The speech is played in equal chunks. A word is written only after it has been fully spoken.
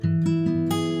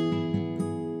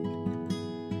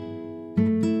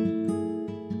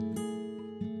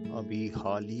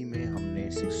हाल ही में हमने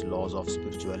 6 laws of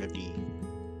spirituality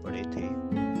पढ़े थे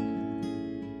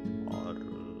और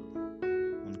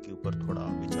उनके ऊपर थोड़ा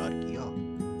विचार किया।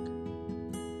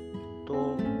 तो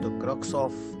the crux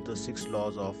of the 6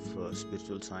 laws of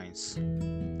spiritual science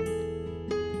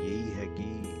यही है कि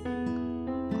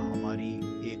हमारी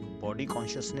एक बॉडी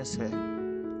कॉन्शियसनेस है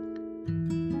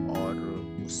और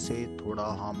उससे थोड़ा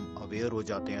हम अवेयर हो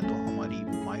जाते हैं तो हमारी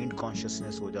माइंड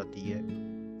कॉन्शियसनेस हो जाती है।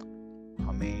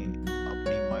 हमें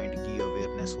अपनी माइंड की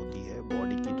अवेयरनेस होती है।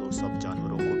 बॉडी की तो सब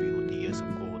जानवरों को भी होती है,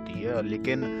 सबको होती है,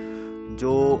 लेकिन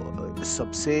जो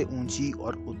सबसे ऊंची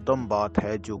और उत्तम बात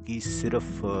है जो कि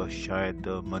सिर्फ शायद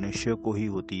मनुष्य को ही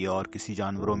होती है और किसी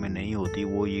जानवरों में नहीं होती,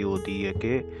 वो ये होती है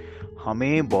कि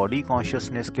हमें बॉडी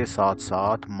कॉन्शियसनेस के साथ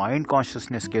साथ माइंड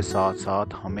कॉन्शियसनेस के साथ साथ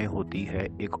हमें होती है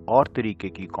एक और तरीके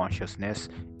की कॉन्शियसनेस,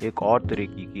 एक और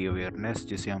तरीके की अवेयरनेस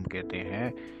जिसे हम कहते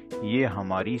हैं ये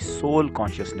हमारी सोल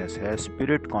कॉन्शियसनेस है,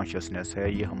 स्पिरिट कॉन्शियसनेस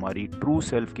है, ये हमारी ट्रू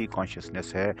सेल्फ की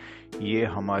कॉन्शियसनेस है, ये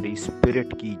हमारी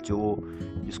स्पिरिट की जो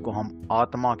जिसको हम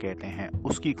आत्मा कहते हैं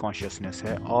उसकी कॉन्शियसनेस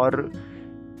है। और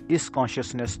इस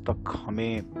कॉन्शियसनेस तक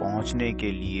हमें पहुंचने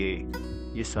के लिए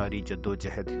ये सारी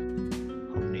जद्दोजहद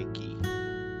हमने की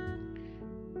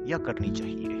या करनी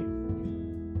चाहिए।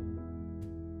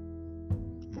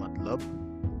 मतलब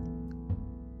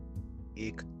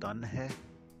एक तन है,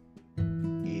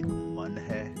 एक मन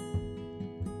है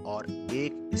और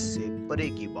एक इससे परे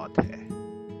की बात है।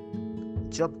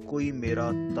 जब कोई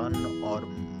मेरा तन और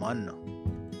मन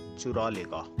चुरा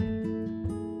लेगा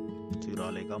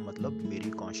मतलब मेरी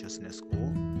कॉन्शियसनेस को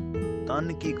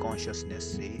तन की कॉन्शियसनेस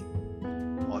से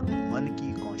और मन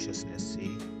की कॉन्शियसनेस से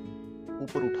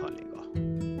ऊपर उठा लेगा,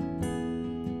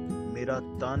 मेरा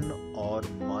तन और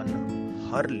मन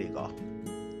हर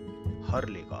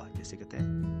लेगा, जैसे कहते हैं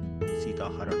सीता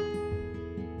हरण,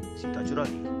 सीता चुरा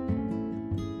ली,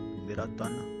 मेरा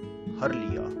तन हर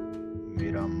लिया,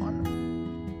 मेरा मन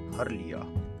हर लिया,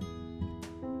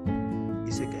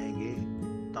 इसे कहेंगे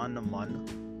तन मन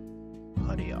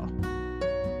हरिया।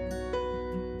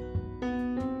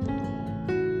 तो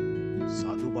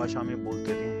साधु भाषा में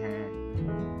बोलते हैं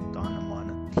तन मन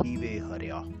थीवे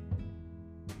हरिया,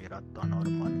 मेरा तन और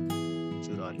मन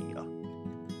चुरा लिया।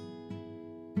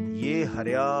 ये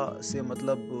हरिया से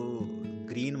मतलब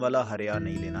ग्रीन वाला हरिया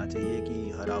नहीं लेना चाहिए कि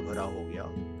हरा भरा हो गया,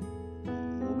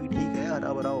 वो भी ठीक है,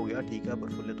 हरा भरा हो गया ठीक है,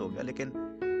 प्रफुल्लित हो गया, लेकिन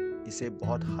इसे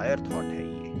बहुत हायर थॉट है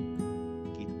ये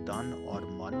कि तन और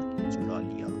मन चुरा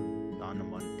लिया, तन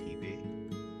मन थीवे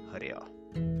हरिया।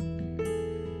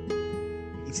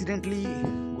 इंसिडेंटली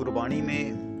गुरबाणी में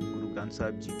गुरु ग्रंथ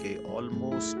साहिब जी के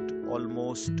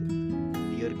ऑलमोस्ट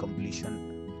नियर कंप्लीशन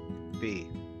पे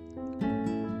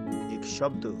एक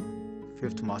शब्द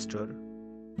फिफ्थ मास्टर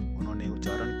उन्होंने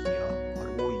उच्चारण किया और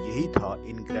वो यही था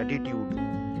इनग्रेटिट्यूड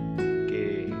के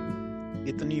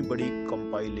इतनी बड़ी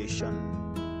कंपाइलेशन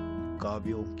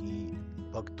काव्यों की,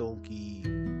 भक्तों की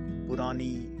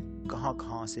पुरानी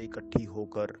कहाँ से इकट्ठी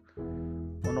होकर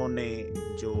उन्होंने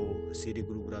जो श्री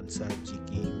गुरु ग्रंथ साहिब जी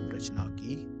की रचना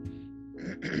की,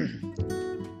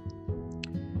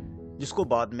 जिसको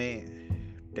बाद में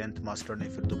 10th मास्टर ने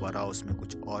फिर दोबारा उसमें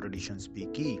कुछ और एडिशंस भी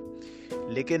की।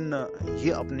 लेकिन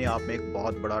ये अपने आप में एक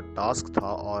बहुत बड़ा टास्क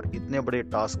था और इतने बड़े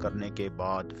टास्क करने के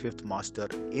बाद 5th मास्टर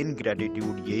इन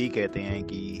ग्रेटिट्यूड यही कहते हैं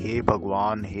कि हे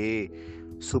भगवान, हे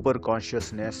सुपर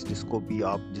कॉन्शियसनेस, जिसको भी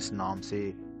आप जिस नाम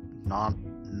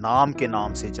के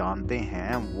नाम से जानते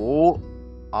हैं, वो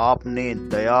आपने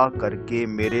दया करके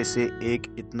मेरे से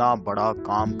एक इतना बड़ा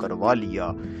काम करवा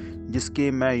लिया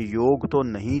जिसके मैं योग तो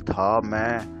नहीं था,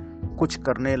 मैं कुछ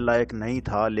करने लायक नहीं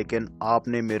था, लेकिन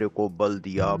आपने मेरे को बल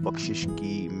दिया, बख्शिश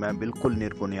की। मैं बिल्कुल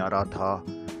निर्गुण्यारा था,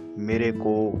 मेरे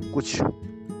को कुछ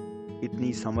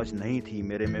इतनी समझ नहीं थी,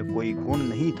 मेरे में कोई गुण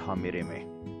नहीं था, मेरे में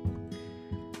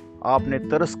आपने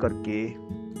तरस करके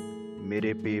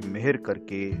मेरे पे मेहर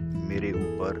करके मेरे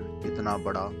ऊपर इतना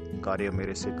बड़ा कार्य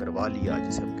मेरे से करवा लिया,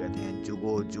 जिसे हम कहते हैं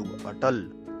जुगो जुग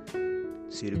अटल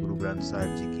श्री गुरु ग्रंथ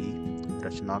साहिब जी की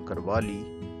रचना करवा ली।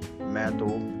 मैं तो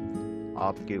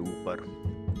आपके ऊपर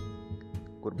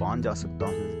कुर्बान जा सकता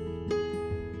हूँ,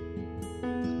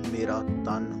 मेरा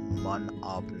तन मन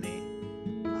आपने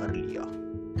हर लिया।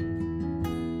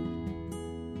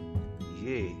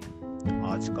 ये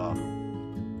आज का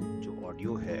जो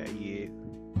ऑडियो है ये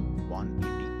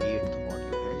 188th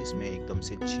ऑडियो है। इसमें एकदम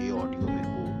से 6 ऑडियो मेरे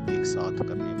को एक साथ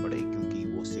करने पड़े क्योंकि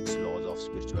वो 6 लॉज ऑफ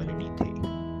स्पिरिचुअलिटी थे।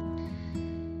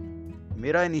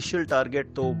 मेरा इनिशियल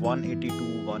टारगेट तो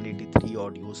 182-183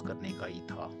 ऑडियोज करने का ही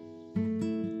था,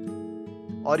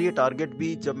 और ये टारगेट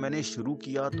भी जब मैंने शुरू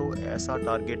किया तो ऐसा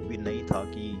टारगेट भी नहीं था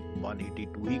कि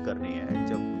 182 ही करने हैं।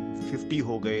 जब 50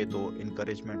 हो गए तो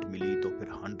इनकरेजमेंट मिली, तो फिर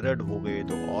 100 हो गए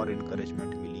तो और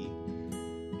इनकरेजमेंट मिली।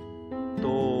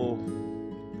 तो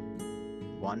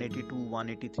 182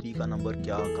 183 का नंबर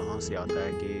क्या कहाँ से आता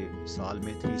है कि साल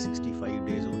में 365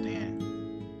 डेज होते हैं,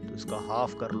 तो इसका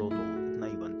हाफ कर लो तो इतना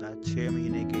ही बनता है। 6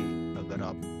 महीने के अगर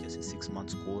आप जैसे 6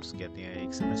 मंथ्स कोर्स कहते हैं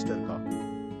एक सेमेस्टर का,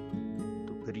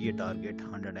 तो फिर ये टारगेट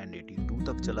 182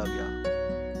 तक चला गया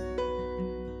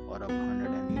और अब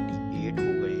 188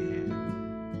 हो गए हैं।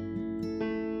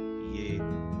 ये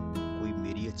कोई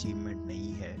मेरी अचीवमेंट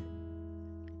नहीं है,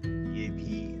 ये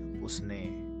भी उसने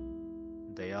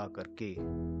दया करके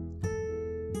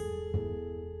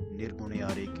निर्गुण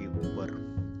यारे के ऊपर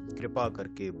कृपा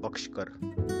करके बख्श कर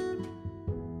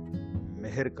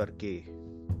मेहर करके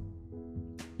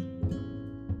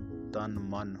तन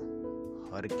मन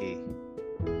हर के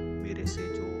मेरे से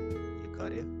जो ये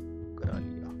कार्य करा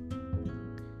लिया।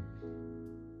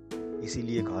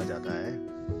 इसीलिए कहा जाता है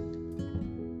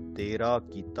तेरा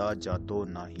कीता जातो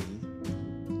नाही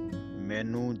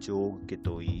मैनू जोग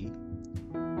कितोई,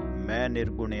 मैं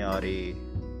निर्गुण यारे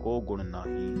को गुण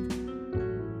नाही,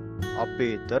 आपे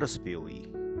तरस प्योई,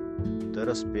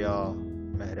 तरस प्या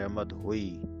महरमत होई,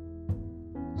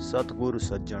 सतगुर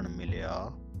सज्जन मिलिया,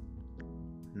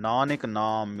 नानक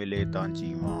नाम मिले तां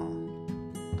जीवा,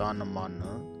 तन मन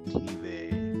थीवे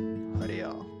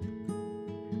हरिया।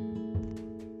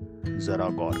 जरा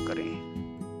गौर करें।